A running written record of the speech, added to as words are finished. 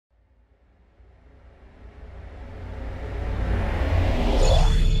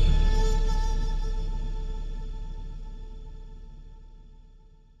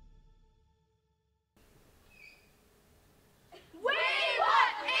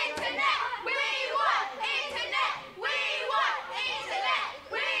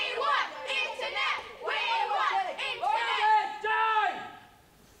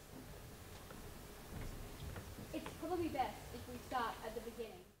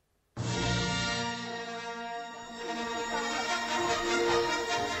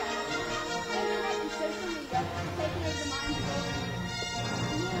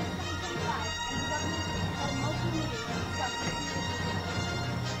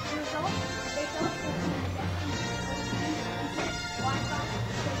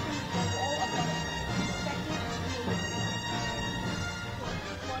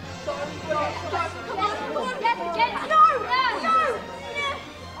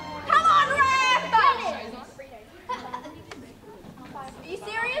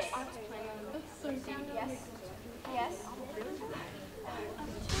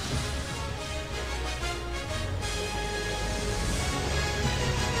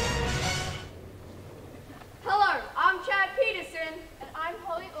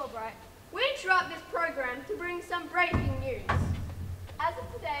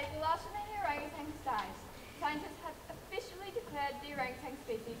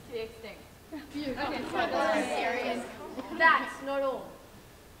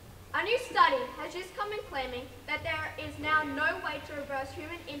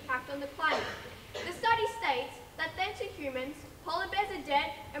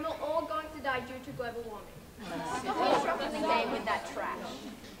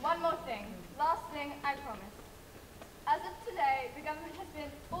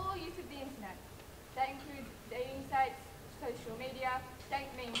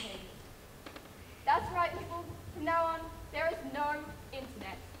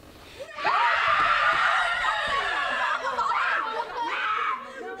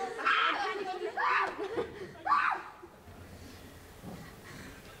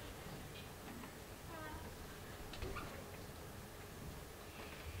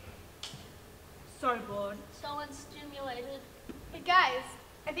So bored. So unstimulated. Hey guys,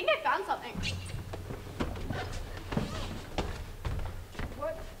 I think I found something.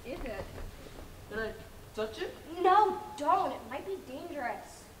 What is it? Did I touch it? No, don't. It might be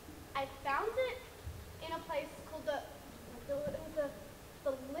dangerous. I found it in a place called the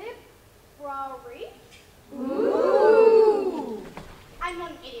library. Ooh! I'm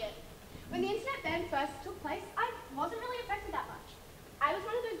not an idiot. When the internet ban first took place, I wasn't really affected that much. I was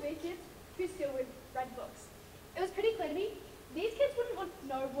one of those weird kids who still read books. It was pretty clear to me, these kids wouldn't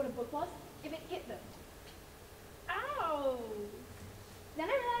know what a book was if it hit them. Ow! Then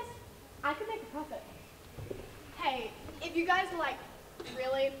I realized I could make a profit. Hey, if you guys were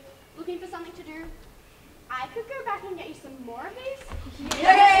really looking for something to do, I could go back and get you some more of these.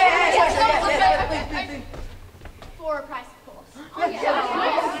 Yeah. For a price, of course. Oh,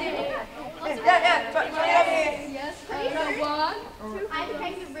 yeah. Yes. I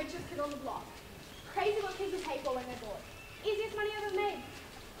became the richest kid on the block. Crazy what kids would pay for when they're bored. Easiest money I've ever made.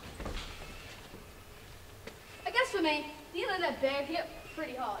 I guess for me, the internet ban hit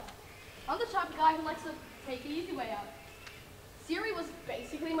pretty hard. I'm the type of guy who likes to take the easy way out. Siri was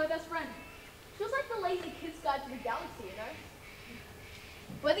basically my best friend. She was like the lazy kid's guide to the galaxy, you know?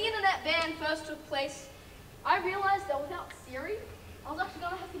 When the internet ban first took place, I realized that without Siri, I was actually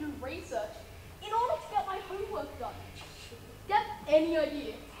going to have to do research in order to get my homework done. Do you have any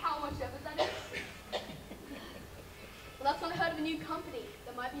idea how much effort that is? Well, that's when I heard of a new company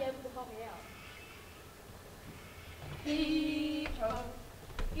that might be able to help me out. Heave-ho,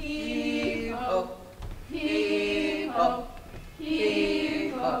 heave-ho, heave-ho,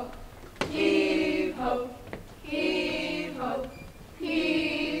 heave-ho, heave-ho, heave-ho,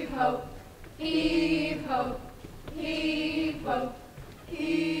 heave-ho, heave-ho, heave-ho,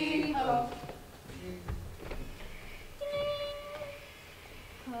 heave-ho.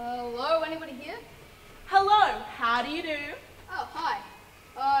 Hello, anybody here? Hello, how do you do? Oh, hi.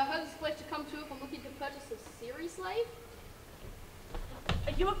 I heard this place to come to if I'm looking to purchase a Siri slave.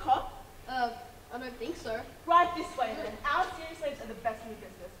 Are you a cop? I don't think so. Right this way then. Our Siri slaves are the best in the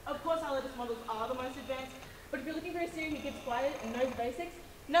business. Of course our latest models are the most advanced, but if you're looking for a Siri who gets quiet and knows the basics,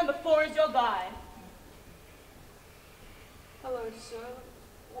 number 4 is your guy. Hello, sir.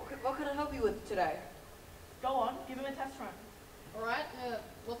 What can I help you with today? Go on, give him a test run. Alright,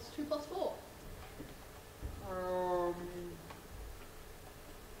 what's 2 plus 4?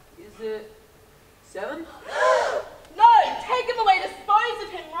 Is it 7? No! Take him away! Dispose of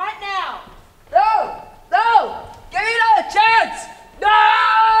him right now! No! No! Give me another chance! No!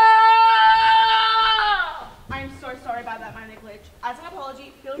 I am so sorry about that minor glitch. As an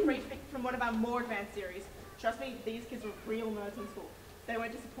apology, feel free to pick from one of our more advanced series. Trust me, these kids are real nerds in school. They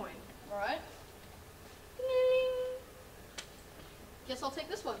won't disappoint. Alright. Ding. Guess I'll take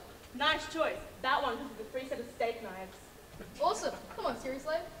this one. Nice choice. That one comes with a free set of steak knives. Awesome. Come on,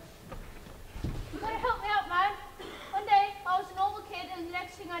 seriously. You gotta help me out, man. One day, I was a normal kid, and the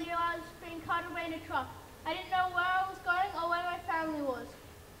next thing I knew, I was being carted away in a truck. I didn't know where I was going or where my family was.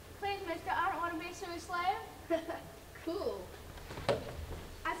 Please, mister, I don't want to be a serious slave. Cool.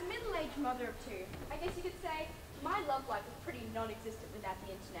 As a middle-aged mother of two, I guess you could say my love life was pretty non-existent without the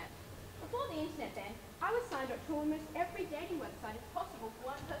internet. Before the internet then, I was signed up to almost every dating website it's possible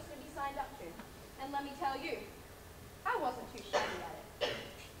for one person to be signed up to. And let me tell you, I wasn't too shabby at it.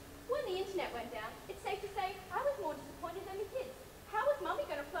 When the internet went down, it's safe to say I was more disappointed than the kids. How was Mummy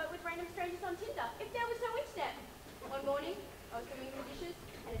going to flirt with random strangers on Tinder if there was no internet? One morning, I was doing the dishes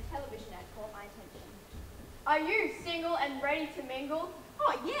and a television ad caught my attention. Are you single and ready to mingle?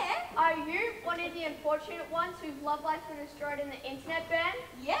 Oh yeah? Are you one of the unfortunate ones whose love life was destroyed in the internet ban?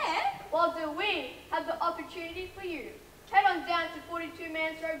 Yeah? Well, do we have the opportunity for you? Head on down to 42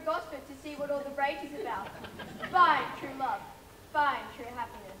 Man's Road, Gosford to see what all the rage is about. Find true love. Find true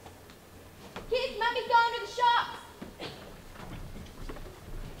happiness. Kids, Mummy's going to the shops!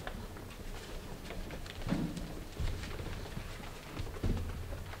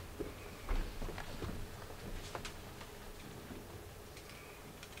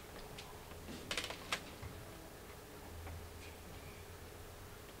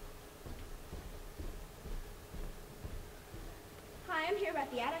 Hi, I'm here about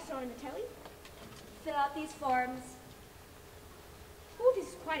the ad I saw on the telly. Fill out these forms. Oh, this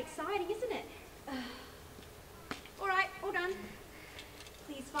is quite exciting, isn't it? All right, all done.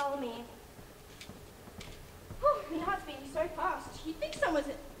 Please follow me. Oh, my heart's beating so fast. You'd think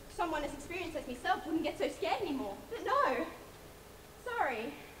someone as experienced as myself wouldn't get so scared anymore. But no.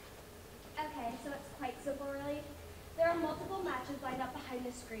 Sorry. Okay, so it's quite simple, really. There are multiple matches lined up behind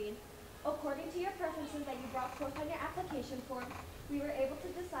the screen. According to your preferences that you brought forth on your application form, we were able to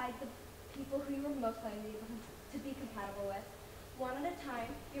decide the people who you were most likely to be compatible with. One at a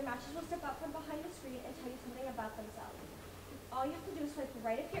time, your matches will step up from behind the screen and tell you something about themselves. All you have to do is swipe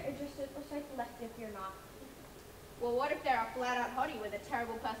right if you're interested or swipe left if you're not. Well, what if they're a flat-out hottie with a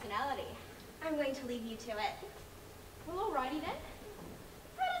terrible personality? I'm going to leave you to it. Well, alrighty then.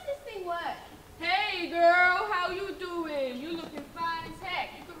 How does this thing work? Hey girl, how you doing? You looking fine as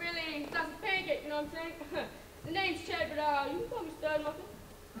heck. You could really toss a pancake, you know what I'm saying? The name's Chad, but you can call me Stud Muffin.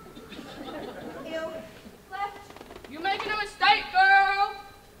 Ew. Left. You're making a mistake, girl!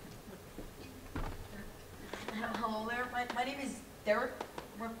 Hello there, my name is Derek,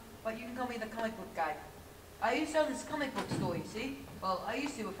 but you can call me the comic book guy. I used to own this comic book store, you see? Well, I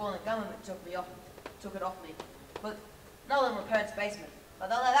used to before the government took it off me. But now they're in my parents' basement. But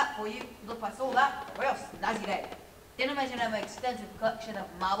they'll let that for you. Look past all that, where else? Nazi Day. Didn't imagine I have an extensive collection of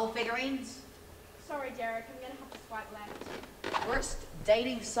Marvel figurines. Sorry, Derek, I'm gonna have to swipe left. Worst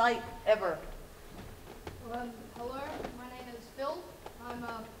dating site ever. Hello, my name is Phil. I'm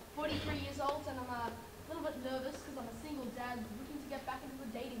 43 years old and I'm a little bit nervous because I'm a single dad looking to get back into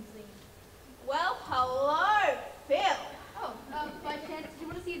the dating scene. Well, hello, Phil. Oh, by chance, do you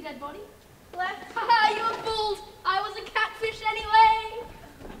want to see a dead body? Left. Haha, you were fooled! I was a catfish anyway!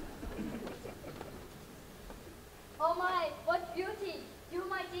 Oh my, what beauty! You,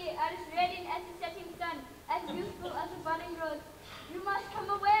 my dear, are as radiant as the setting sun, as beautiful as a budding rose. You must come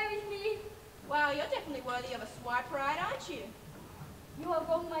away with me. Well, you're definitely worthy of a swipe right, aren't you? You are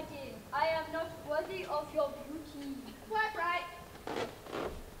wrong, my dear. I am not worthy of your beauty. Swipe right.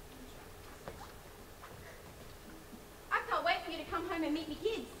 I can't wait for you to come home and meet me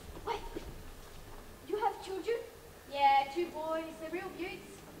kids. Wait, you have children? Yeah, 2 boys. They're real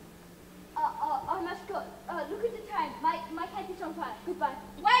beauts. I must go. Look at the time. My cat is on fire. Goodbye.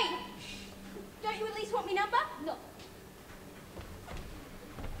 Wait! Don't you at least want me number? No.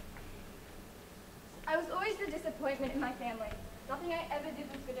 I was always the disappointment in my family. Nothing I ever did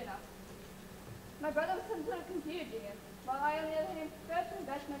was good enough. My brother was some sort of computer genius, while I, on the other hand, preferred to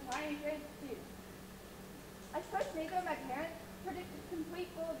invest my time in creative pursuits. I suppose neither of my parents predicted complete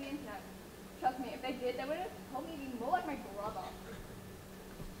fall of the internet. Trust me, if they did, they would have told me to be more like my brother.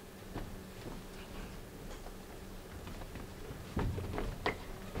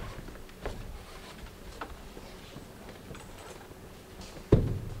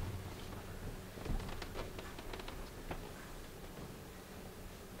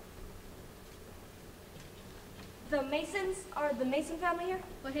 The Masons? Are the Mason family here?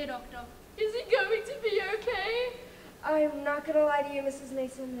 But hey, doctor, is he going to be okay? I'm not gonna lie to you, Mrs.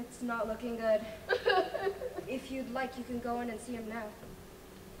 Mason. It's not looking good. If you'd like, you can go in and see him now.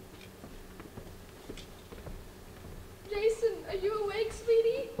 Jason, are you awake, sweetie?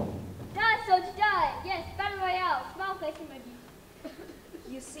 maybe.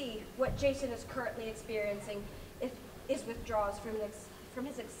 You see, what Jason is currently experiencing is withdrawals from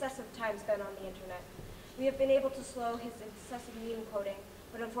his excessive time spent on the internet. We have been able to slow his excessive meme quoting,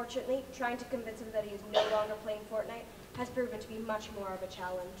 but unfortunately, trying to convince him that he is no longer playing Fortnite has proven to be much more of a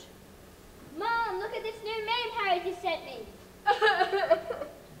challenge. Mom, look at this new meme Harry just sent me.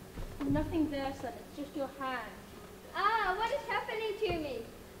 Nothing there, son. It's just your hand. Ah, what is happening to me?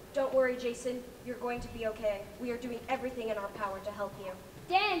 Don't worry, Jason. You're going to be okay. We are doing everything in our power to help you.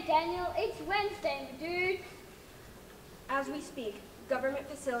 Damn, Daniel, it's Wednesday, dude. As we speak, government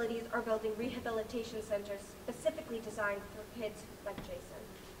facilities are building rehabilitation centers specifically designed for kids like Jason.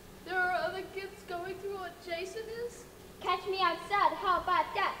 There are other kids going through what Jason is? Catch me outside, how about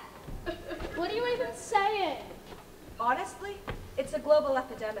that? What are you even saying? Honestly, it's a global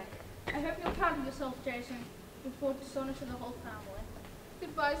epidemic. I hope you're proud of yourself, Jason. Look forward to Sona to the whole family.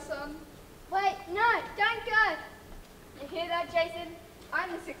 Goodbye, son. Wait, no, don't go. You hear that, Jason?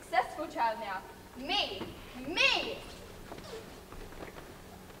 I'm the successful child now. Me!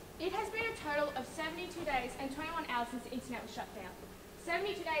 It has been a total of 72 days and 21 hours since the internet was shut down.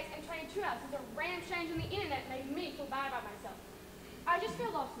 72 days and 22 hours since a random change on the internet made me feel bad about myself. I just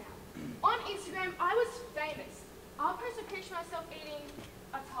feel lost now. On Instagram, I was famous. I'll post a picture of myself eating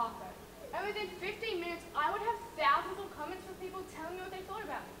a taco. And within 15 minutes, I would have thousands of comments from people telling me what they thought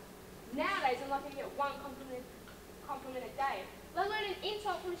about me. Nowadays, I'm lucky to get one compliment a day, let alone an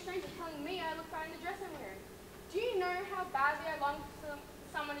insult from a stranger telling me I look fine in the dress I'm wearing. Do you know how badly I long for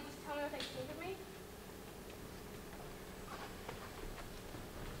someone to just tell me what they think of me?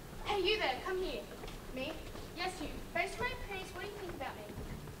 Hey, you there, come here. Me? Yes, you. Based on my appearance, what do you think about me?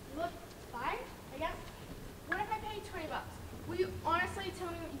 You look fine, I guess. What if I pay you $20? Will you honestly tell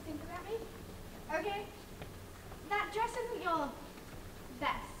me what you think about me? Okay. That dress isn't your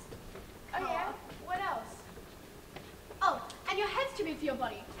best. Oh, yeah? What else? Oh, and your head's too big for your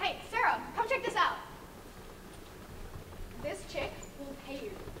body. Hey, Sarah, come check this out. This chick will pay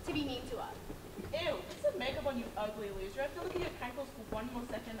you to be mean to her. Ew, put some makeup on, you ugly loser. After looking at your cankles for one more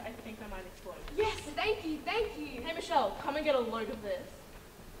second, I think I might explode. Yes, thank you, thank you. Hey, Michelle, come and get a load of this.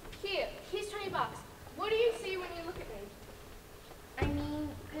 Here's $20. What do you see when you look at me? I mean,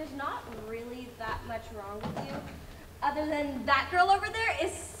 there's not really that much wrong with you, other than that girl over there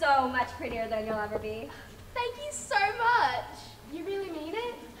is so much prettier than you'll ever be. Thank you so much. You really mean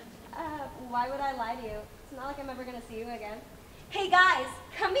it? Why would I lie to you? It's not like I'm ever gonna see you again. Hey guys,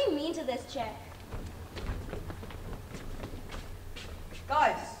 come be mean to this chick.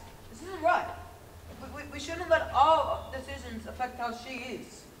 Guys, this isn't right. We shouldn't let our decisions affect how she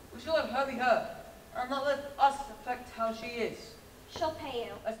is. We should let her be her, and not let us affect how she is. She'll pay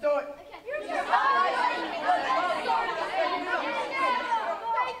you. Let's do it. Thank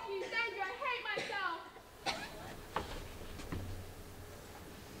you, Sandra. I hate myself.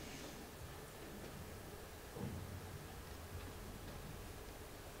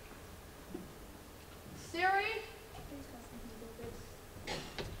 Siri?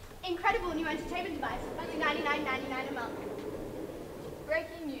 Incredible new entertainment device, only $99.99 a month.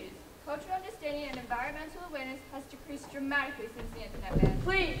 Breaking news. Cultural understanding and environmental awareness has decreased dramatically since the internet ban.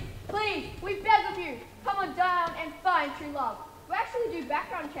 Please, we beg of you, come on down and find true love. We actually do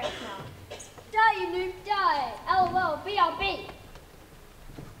background checks now. Die, you noob, die. LOL, BRB.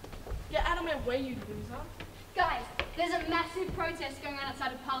 Get out of my way, you loser. Guys, there's a massive protest going on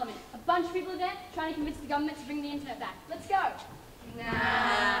outside of Parliament. A bunch of people are there trying to convince the government to bring the internet back. Let's go.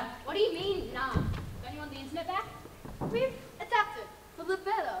 Nah. What do you mean, nah? Don't you want the internet back? We've adapted for the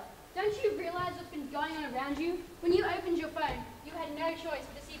better. Don't you realize what's been going on around you? When you opened your phone, you had no choice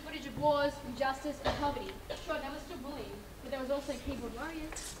but to see footage of wars, injustice, and poverty. Sure, there was still bullying, but there was also keyboard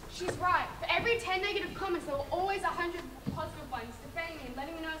warriors. She's right. For every 10 negative comments, there were always 100 positive ones defending me and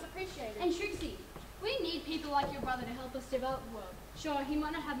letting me know I was appreciated. And Trixie, we need people like your brother to help us develop the world. Sure, he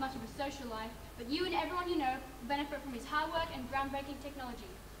might not have much of a social life, but you and everyone you know will benefit from his hard work and groundbreaking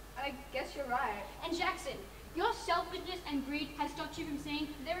technology. I guess you're right. And Jackson, your selfishness and greed has stopped you from seeing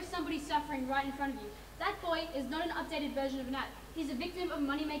that there is somebody suffering right in front of you. That boy is not an updated version of an app. He's a victim of a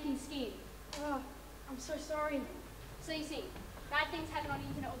money-making scheme. Oh, I'm so sorry. So you see, bad things happen on the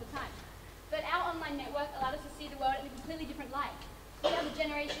internet all the time. But our online network allowed us to see the world in a completely different light. We are the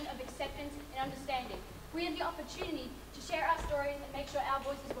generation of acceptance and understanding. We have the opportunity to share our stories and make sure our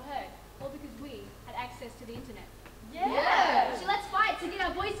voices were heard, all because we had access to the internet. Yeah! So let's fight to get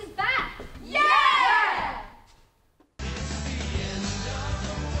our voices back! Yeah!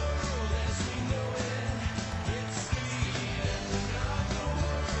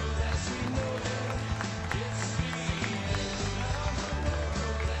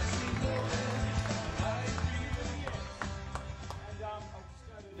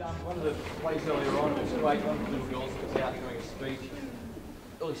 one of the plays earlier on was great. One of the little girls was out doing a speech.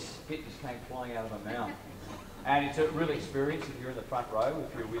 All this spit just came flying out of her mouth. And it's a real experience if you're in the front row,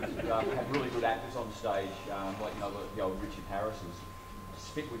 if you're with have really good actors on stage, like the old Richard Harris's.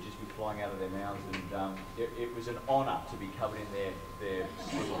 Spit would just be flying out of their mouths, and it was an honour to be covered in their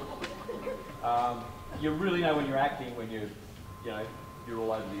swivel. You really know when you're acting when you're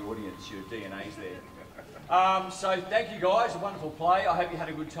all over the audience, your DNA's there. So thank you guys, a wonderful play. I hope you had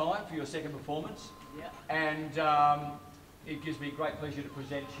a good time for your second performance. Yeah. And it gives me great pleasure to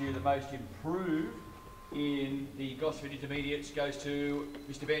present to you the most improved in the Gosford Intermediates goes to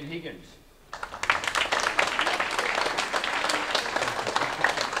Mr. Ben Higgins.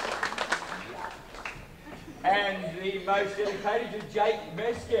 And the most dedicated to Jake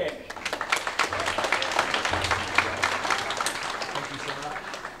Mesket.